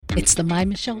It's the My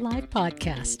Michelle Live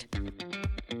podcast.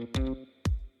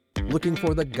 Looking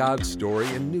for the God story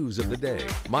and news of the day.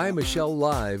 My Michelle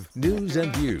Live News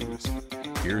and Views.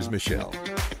 Here's Michelle.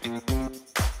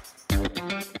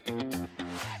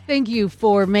 Thank you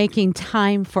for making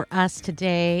time for us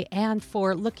today and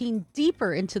for looking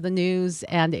deeper into the news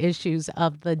and issues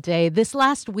of the day. This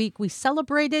last week, we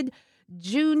celebrated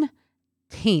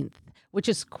Juneteenth, which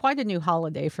is quite a new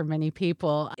holiday for many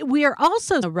people. We are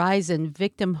also a rise in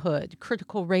victimhood,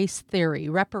 critical race theory,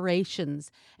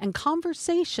 reparations, and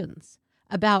conversations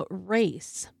about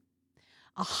race.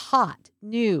 A hot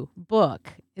new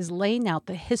book is laying out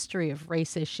the history of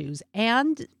race issues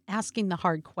and asking the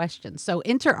hard questions. So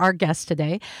enter our guest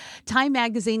today. Time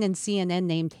Magazine and CNN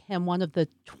named him one of the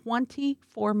 20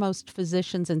 foremost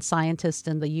physicians and scientists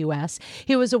in the U.S.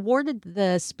 He was awarded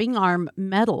the Spingarn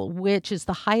Medal, which is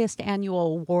the highest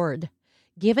annual award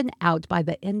given out by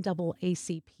the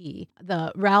NAACP,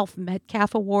 the Ralph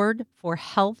Metcalf Award for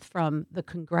Health from the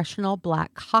Congressional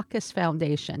Black Caucus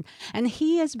Foundation. And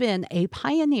he has been a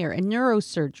pioneer in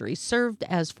neurosurgery, served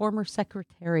as former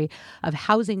Secretary of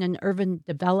Housing and Urban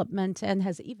Development, and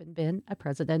has even been a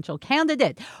presidential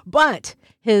candidate. But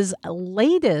his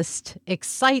latest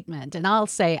excitement, and I'll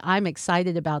say I'm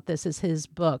excited about this, is his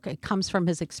book. It comes from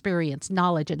his experience,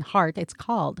 knowledge, and heart. It's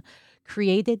called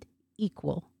Created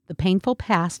Equal: The Painful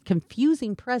Past,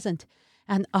 Confusing Present,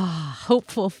 and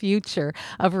Hopeful Future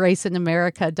of Race in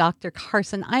America. Dr.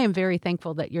 Carson, I am very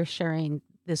thankful that you're sharing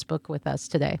this book with us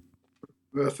today.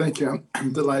 Well, thank you.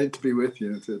 I'm delighted to be with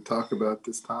you to talk about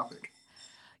this topic.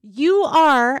 You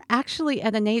are actually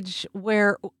at an age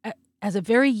where, as a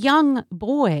very young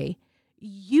boy,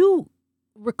 you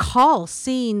recall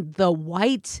seeing the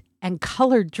white and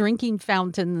colored drinking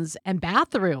fountains and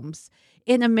bathrooms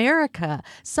in America.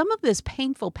 Some of this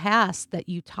painful past that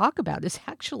you talk about is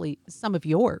actually some of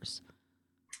yours.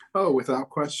 Oh,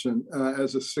 without question.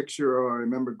 As a 6-year-old, I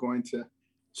remember going to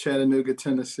Chattanooga,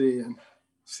 Tennessee, and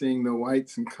seeing the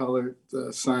whites and colored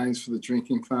signs for the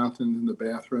drinking fountain in the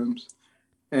bathrooms,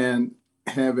 and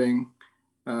having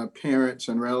parents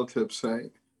and relatives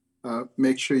say,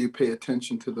 make sure you pay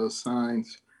attention to those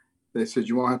signs. They said,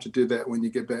 you won't have to do that when you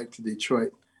get back to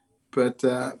Detroit. But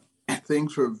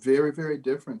things were very, very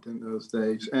different in those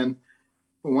days. And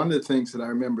one of the things that I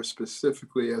remember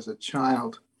specifically as a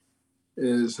child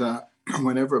is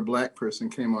whenever a Black person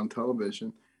came on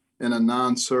television in a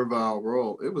non-servile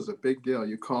role, it was a big deal.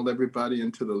 You called everybody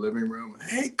into the living room,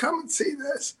 hey, come and see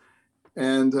this.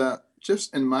 And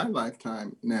just in my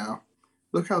lifetime now,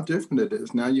 look how different it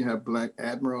is. Now you have Black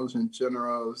admirals and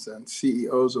generals and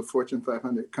CEOs of Fortune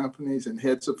 500 companies and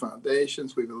heads of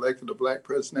foundations. We've elected a Black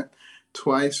president,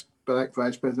 twice Black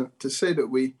vice president. To say that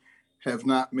we have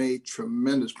not made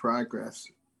tremendous progress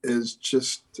is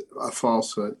just a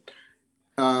falsehood.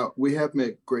 We have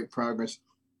made great progress.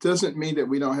 Doesn't mean that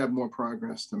we don't have more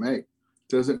progress to make.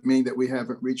 Doesn't mean that we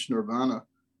haven't reached nirvana,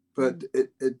 but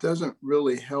it doesn't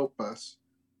really help us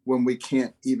when we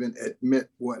can't even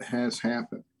admit what has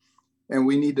happened. And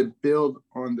we need to build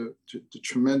on the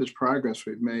tremendous progress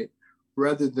we've made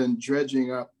rather than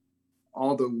dredging up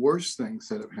all the worst things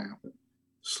that have happened.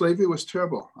 Slavery was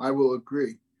terrible, I will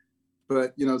agree.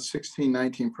 But, the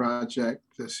 1619 Project,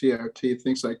 the CRT,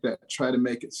 things like that, try to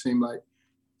make it seem like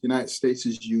the United States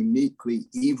is uniquely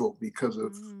evil because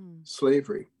of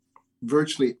slavery.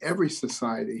 Virtually every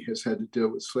society has had to deal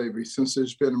with slavery since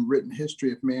there's been a written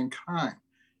history of mankind.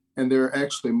 And there are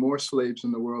actually more slaves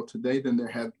in the world today than there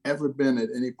have ever been at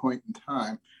any point in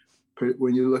time.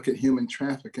 When you look at human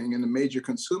trafficking, and the major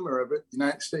consumer of it, the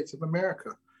United States of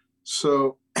America.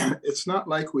 So it's not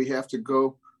like we have to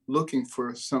go looking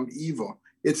for some evil.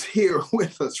 It's here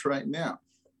with us right now,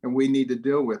 and we need to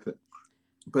deal with it.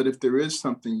 But if there is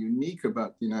something unique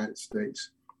about the United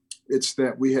States, it's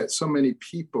that we had so many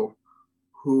people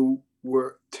who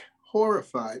were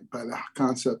horrified by the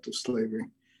concept of slavery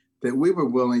that we were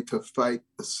willing to fight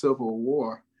a civil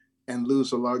war and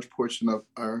lose a large portion of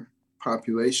our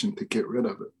population to get rid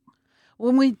of it.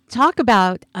 When we talk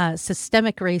about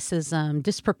systemic racism,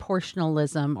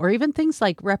 disproportionalism, or even things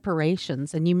like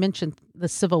reparations, and you mentioned the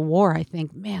Civil War, I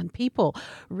think, man, people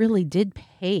really did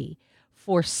pay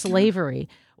for slavery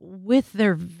with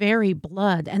their very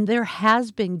blood. And there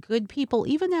has been good people,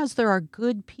 even as there are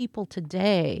good people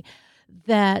today,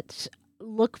 that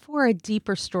look for a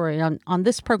deeper story. On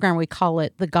this program, we call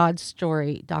it the God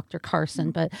story, Dr.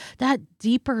 Carson, but that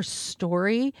deeper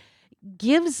story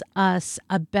gives us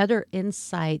a better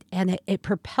insight, and it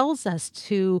propels us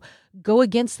to go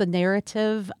against the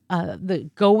narrative, the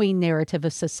going narrative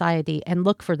of society, and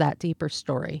look for that deeper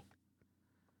story.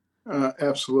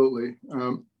 Absolutely.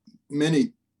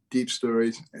 Many deep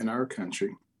stories in our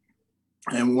country.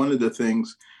 And one of the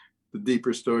things, the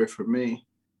deeper story for me,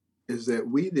 is that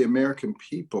we, the American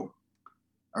people,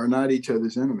 are not each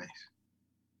other's enemies.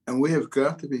 And we have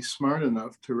got to be smart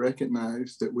enough to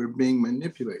recognize that we're being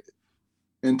manipulated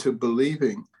into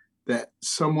believing that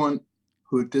someone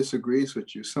who disagrees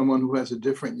with you, someone who has a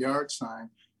different yard sign,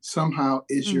 somehow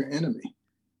is your enemy.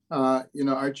 Our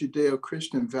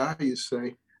Judeo-Christian values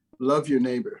say, love your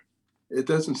neighbor. It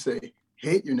doesn't say,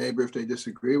 hate your neighbor if they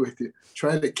disagree with you.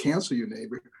 Try to cancel your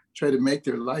neighbor. Try to make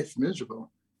their life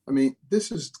miserable. I mean,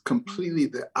 this is completely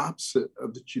the opposite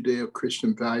of the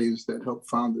Judeo-Christian values that helped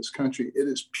found this country. It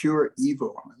is pure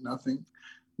evil.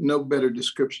 No better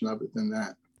description of it than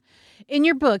that. In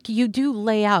your book, you do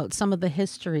lay out some of the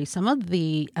history, some of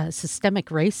the systemic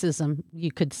racism,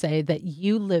 you could say, that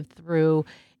you lived through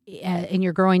in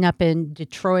your growing up in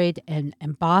Detroit and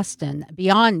Boston,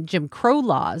 beyond Jim Crow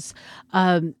laws.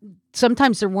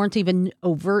 Sometimes there weren't even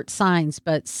overt signs,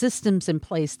 but systems in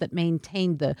place that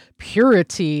maintained the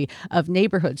purity of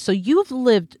neighborhoods. So you've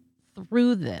lived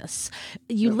through this.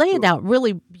 You lay it out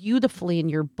really beautifully in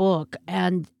your book.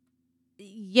 And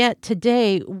yet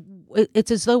today, it's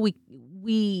as though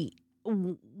we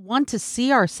want to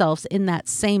see ourselves in that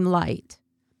same light.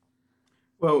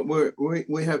 Well,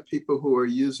 we have people who are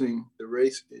using the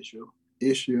race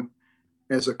issue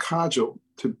as a cudgel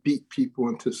to beat people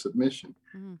into submission,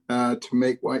 to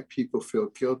make white people feel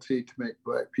guilty, to make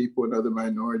Black people and other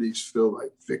minorities feel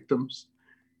like victims.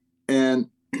 And,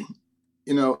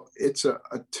 it's a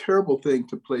terrible thing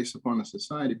to place upon a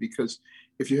society, because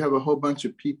if you have a whole bunch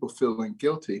of people feeling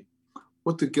guilty,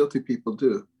 what do guilty people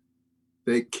do?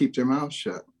 They keep their mouths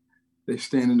shut. They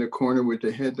stand in the corner with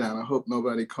their head down. I hope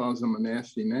nobody calls them a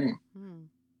nasty name.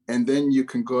 And then you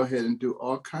can go ahead and do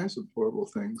all kinds of horrible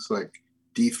things, like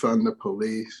defund the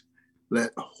police,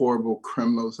 let horrible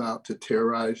criminals out to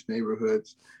terrorize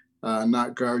neighborhoods,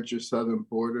 not guard your southern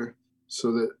border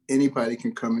so that anybody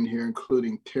can come in here,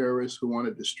 including terrorists who want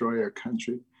to destroy our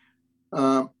country.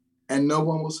 And no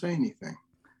one will say anything.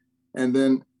 And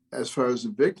then as far as the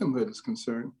victimhood is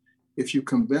concerned, if you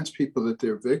convince people that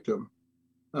they're victim,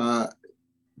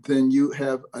 then you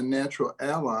have a natural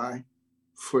ally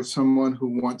for someone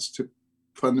who wants to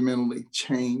fundamentally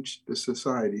change the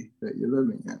society that you're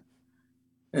living in.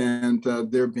 And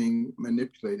they're being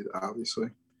manipulated, obviously.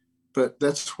 But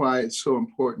that's why it's so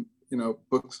important,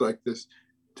 books like this,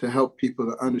 to help people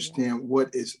to understand what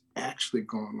is actually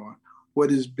going on, what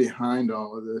is behind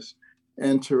all of this,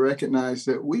 and to recognize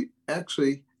that we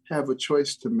actually have a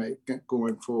choice to make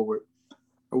going forward.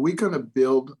 Are we going to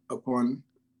build upon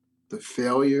the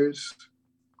failures,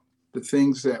 the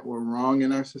things that were wrong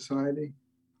in our society?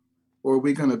 Or are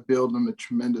we going to build on the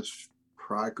tremendous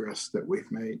progress that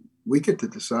we've made? We get to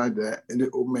decide that, and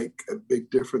it will make a big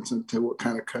difference into what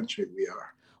kind of country we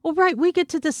are. Well, right. We get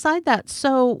to decide that.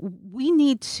 So we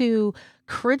need to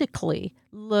critically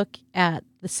look at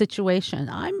the situation.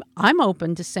 I'm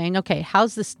open to saying, okay,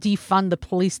 how's this defund the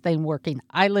police thing working?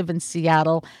 I live in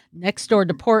Seattle, next door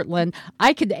to Portland.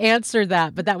 I could answer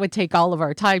that, but that would take all of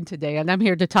our time today, and I'm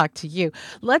here to talk to you.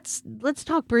 Let's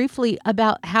talk briefly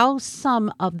about how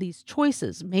some of these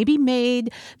choices may be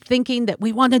made thinking that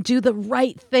we want to do the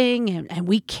right thing and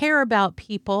we care about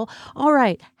people. All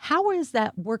right, how is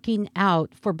that working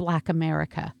out for Black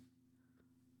America?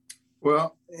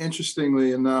 Well,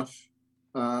 interestingly enough,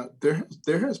 there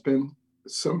has been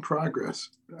some progress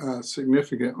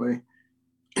significantly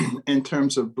in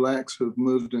terms of Blacks who've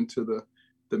moved into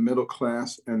the middle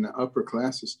class and the upper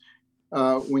classes.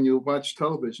 When you watch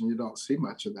television, you don't see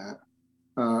much of that.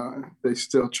 They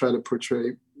still try to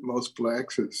portray most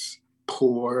Blacks as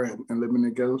poor and living in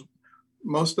the ghetto.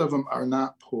 Most of them are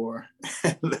not poor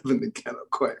and live in the ghetto,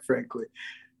 quite frankly.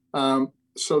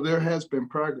 So there has been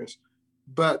progress,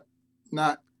 but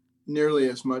not nearly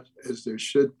as much as there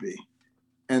should be.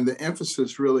 And the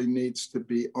emphasis really needs to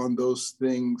be on those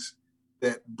things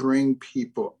that bring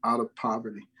people out of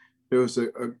poverty. There was a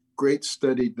great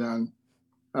study done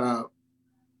by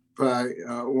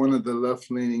one of the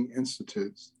left-leaning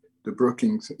institutes, the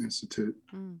Brookings Institute.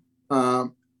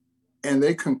 And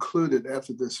they concluded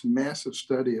after this massive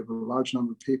study of a large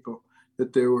number of people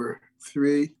that there were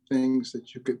 3 things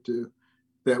that you could do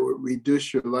that would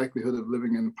reduce your likelihood of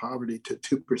living in poverty to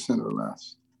 2% or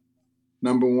less.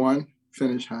 Number 1,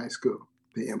 finish high school,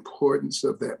 the importance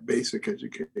of that basic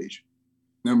education.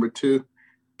 Number 2,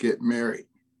 get married,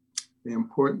 the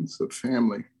importance of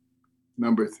family.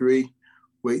 Number 3,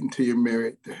 wait until you're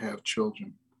married to have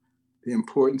children, the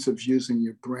importance of using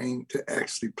your brain to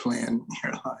actually plan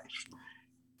your life.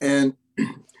 And,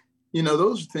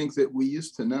 those are things that we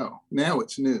used to know. Now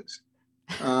it's news.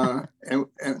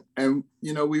 And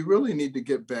we really need to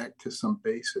get back to some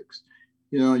basics.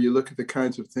 You look at the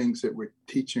kinds of things that we're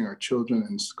teaching our children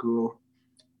in school.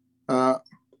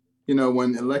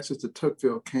 When Alexis de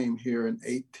Tocqueville came here in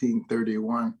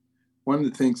 1831, one of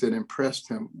the things that impressed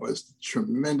him was the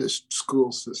tremendous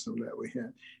school system that we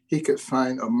had. He could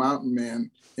find a mountain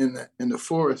man in the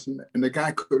forest, and the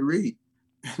guy could read,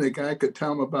 and the guy could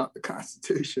tell him about the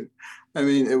Constitution. I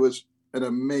mean, it was an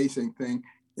amazing thing.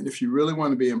 And if you really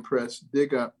want to be impressed,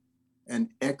 dig up an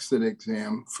exit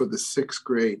exam for the 6th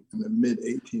grade in the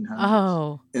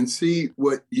mid-1800s and see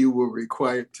what you were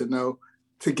required to know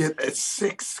to get a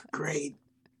 6th grade.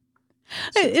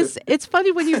 It's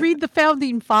funny when you read the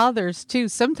Founding Fathers, too.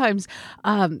 Sometimes,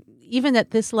 even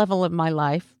at this level of my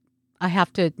life, I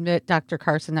have to admit, Dr.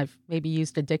 Carson, I've maybe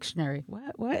used a dictionary.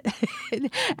 What?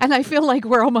 And I feel like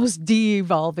we're almost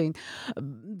de-evolving.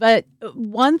 But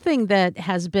one thing that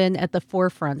has been at the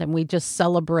forefront, and we just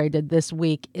celebrated this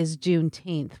week, is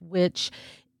Juneteenth, which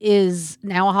is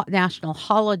now a national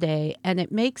holiday, and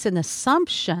it makes an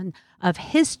assumption of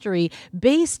history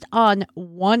based on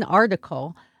one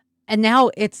article. And now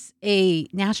it's a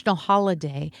national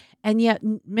holiday, and yet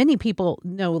many people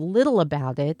know little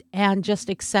about it and just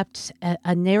accept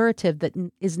a narrative that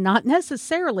is not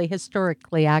necessarily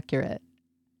historically accurate.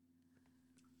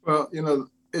 Well,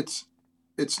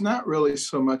 it's not really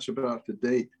so much about the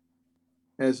date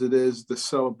as it is the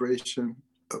celebration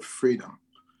of freedom.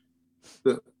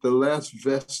 The last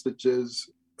vestiges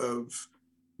of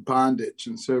bondage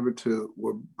and servitude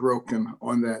were broken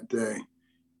on that day.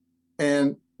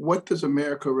 And what does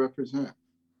America represent?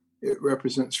 It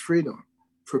represents freedom.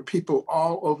 For people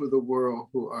all over the world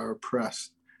who are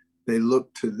oppressed, they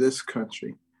look to this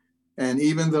country. And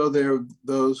even though there are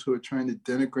those who are trying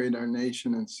to denigrate our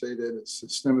nation and say that it's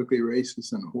systemically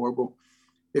racist and horrible,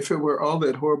 if it were all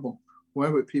that horrible, why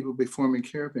would people be forming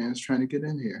caravans trying to get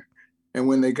in here? And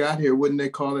when they got here, wouldn't they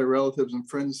call their relatives and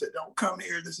friends and say, don't come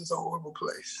here, this is a horrible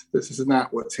place. This is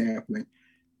not what's happening.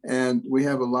 And we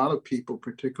have a lot of people,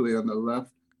 particularly on the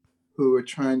left, who are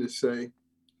trying to say,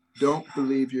 don't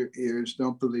believe your ears,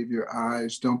 don't believe your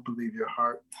eyes, don't believe your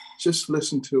heart. Just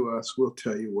listen to us. We'll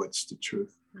tell you what's the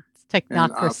truth. It's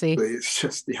technocracy. And it's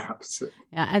just the opposite.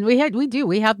 Yeah, and we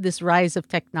have this rise of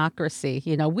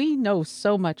technocracy. We know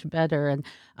so much better. And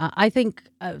I think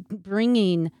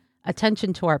bringing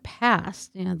attention to our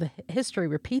past, the history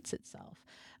repeats itself.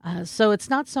 So it's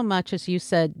not so much, as you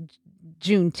said,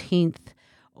 Juneteenth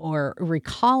or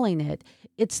recalling it.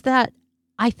 It's that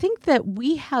I think that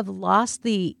we have lost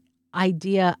the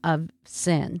idea of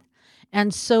sin.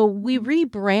 And so we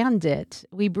rebrand it.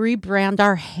 We rebrand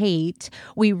our hate.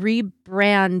 We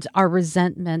rebrand our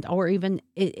resentment, or even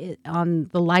on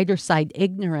the lighter side,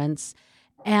 ignorance.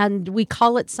 And we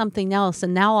call it something else.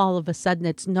 And now all of a sudden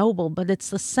it's noble, but it's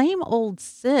the same old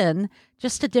sin,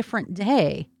 just a different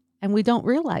day. And we don't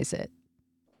realize it.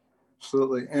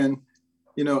 Absolutely. And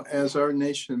as our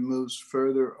nation moves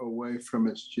further away from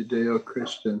its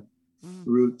Judeo-Christian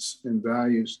roots and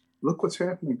values, look what's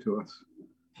happening to us.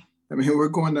 I mean, we're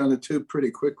going down the tube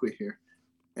pretty quickly here.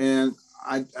 And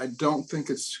I don't think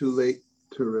it's too late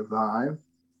to revive,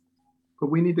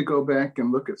 but we need to go back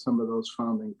and look at some of those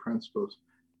founding principles.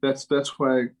 That's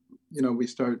why, we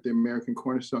started the American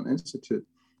Cornerstone Institute,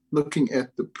 looking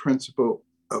at the principle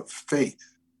of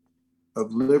faith,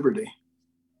 of liberty,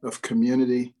 of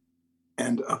community,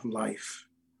 and of life.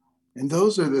 And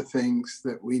those are the things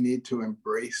that we need to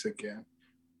embrace again.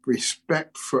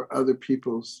 Respect for other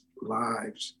people's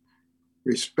lives,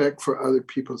 respect for other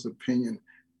people's opinion,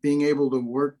 being able to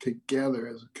work together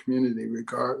as a community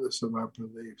regardless of our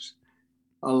beliefs,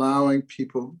 allowing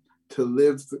people to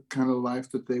live the kind of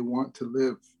life that they want to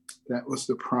live. That was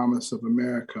the promise of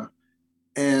America.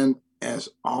 And as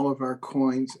all of our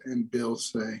coins and bills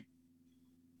say,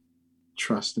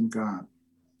 trust in God.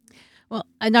 Well,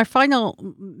 in our final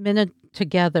minute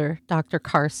together, Dr.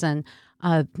 Carson,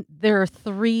 there are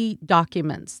 3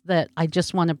 documents that I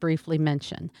just want to briefly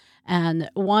mention. And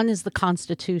one is the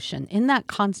Constitution. In that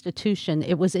Constitution,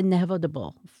 it was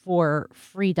inevitable for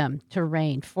freedom to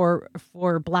reign, for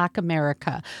Black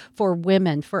America, for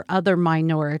women, for other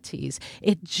minorities.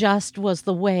 It just was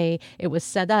the way it was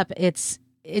set up. It's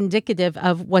indicative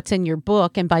of what's in your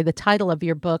book. And by the title of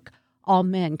your book, All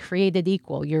Men Created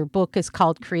Equal. Your book is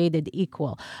called Created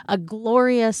Equal, a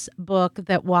glorious book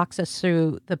that walks us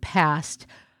through the past,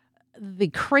 the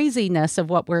craziness of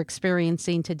what we're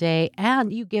experiencing today,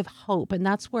 and you give hope. And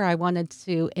that's where I wanted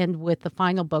to end with the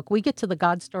final book. We get to the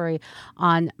God story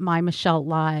on My Michelle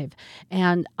Live.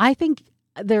 And I think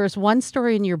there's one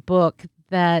story in your book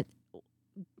that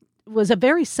was a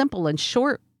very simple and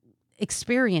short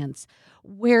experience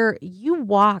where you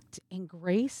walked in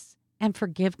grace and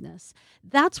forgiveness.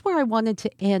 That's where I wanted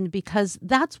to end, because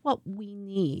that's what we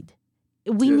need.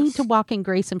 We need to walk in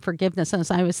grace and forgiveness. And as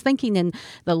I was thinking in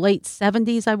the late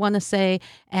 70s, I want to say,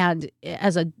 and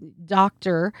as a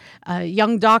doctor, a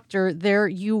young doctor there,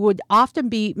 you would often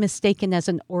be mistaken as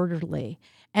an orderly.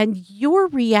 And your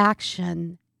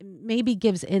reaction maybe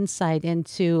gives insight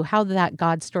into how that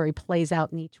God story plays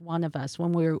out in each one of us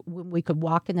when we could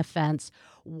walk in offense,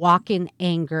 walk in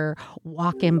anger,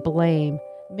 walk in blame,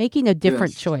 making a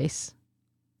different choice.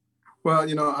 Well,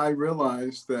 I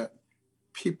realized that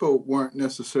people weren't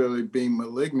necessarily being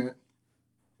malignant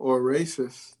or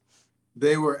racist.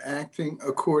 They were acting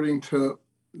according to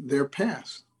their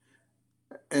past.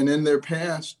 And in their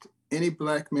past, any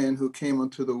Black man who came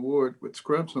onto the ward with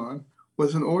scrubs on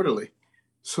was an orderly.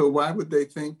 So why would they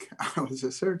think I was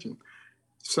a surgeon?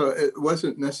 So it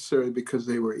wasn't necessarily because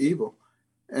they were evil.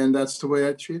 And that's the way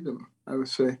I treat them. I would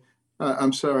say,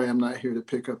 I'm sorry, I'm not here to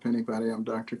pick up anybody. I'm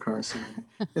Dr. Carson.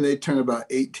 And they turn about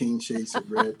 18 shades of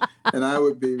red. And I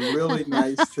would be really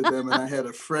nice to them. And I had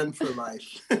a friend for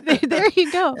life. There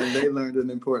you go. And they learned an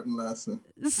important lesson.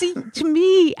 See, to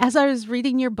me, as I was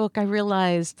reading your book, I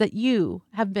realized that you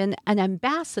have been an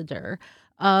ambassador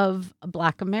of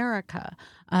Black America.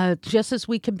 Just as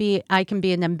I can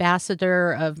be an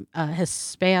ambassador of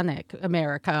Hispanic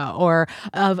America, or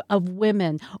of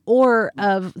women, or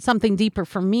of something deeper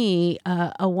for me,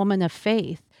 a woman of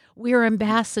faith. We are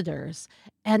ambassadors.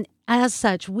 And as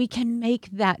such, we can make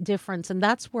that difference. And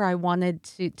that's where I wanted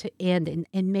to end,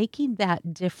 in making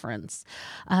that difference.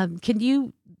 Can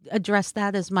you address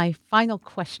that as my final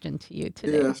question to you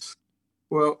today? Yes.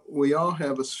 Well, we all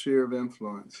have a sphere of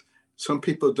influence. Some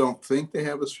people don't think they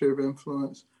have a sphere of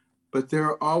influence, but there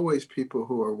are always people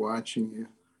who are watching you,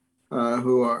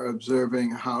 who are observing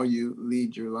how you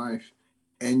lead your life,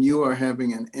 and you are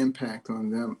having an impact on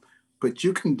them. But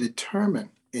you can determine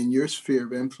in your sphere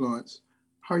of influence,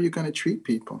 how are you going to treat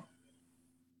people?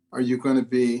 Are you going to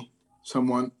be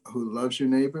someone who loves your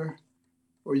neighbor?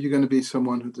 Or are you going to be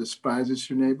someone who despises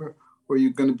your neighbor? Or are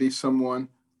you going to be someone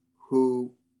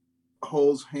who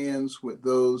holds hands with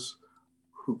those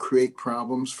who create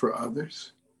problems for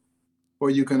others? Or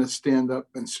are you going to stand up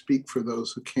and speak for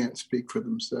those who can't speak for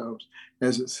themselves?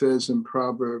 As it says in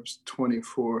Proverbs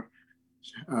 24,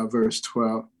 verse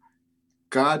 12,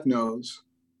 God knows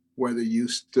whether you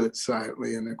stood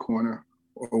silently in a corner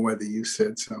or whether you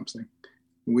said something.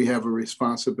 We have a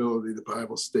responsibility. The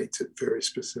Bible states it very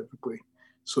specifically.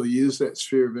 So use that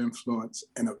sphere of influence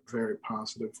in a very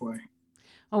positive way.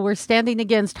 Well, we're standing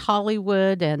against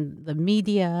Hollywood and the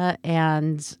media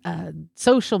and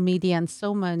social media and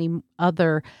so many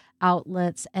other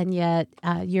outlets. And yet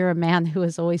you're a man who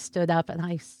has always stood up, and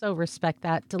I so respect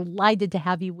that. Delighted to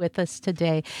have you with us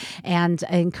today, and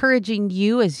encouraging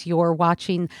you as you're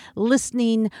watching,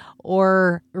 listening,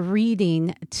 or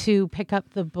reading to pick up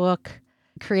the book,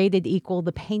 Created Equal: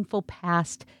 The Painful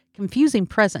Past, Confusing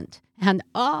Present, and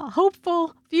a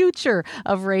Hopeful Future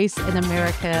of Race in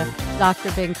America.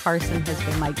 Dr. Ben Carson has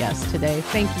been my guest today.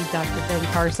 Thank you, Dr. Ben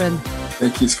Carson.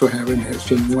 Thank you for having me. It's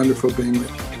been wonderful being with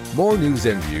you. More news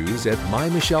and views at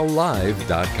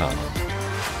mymichellelive.com.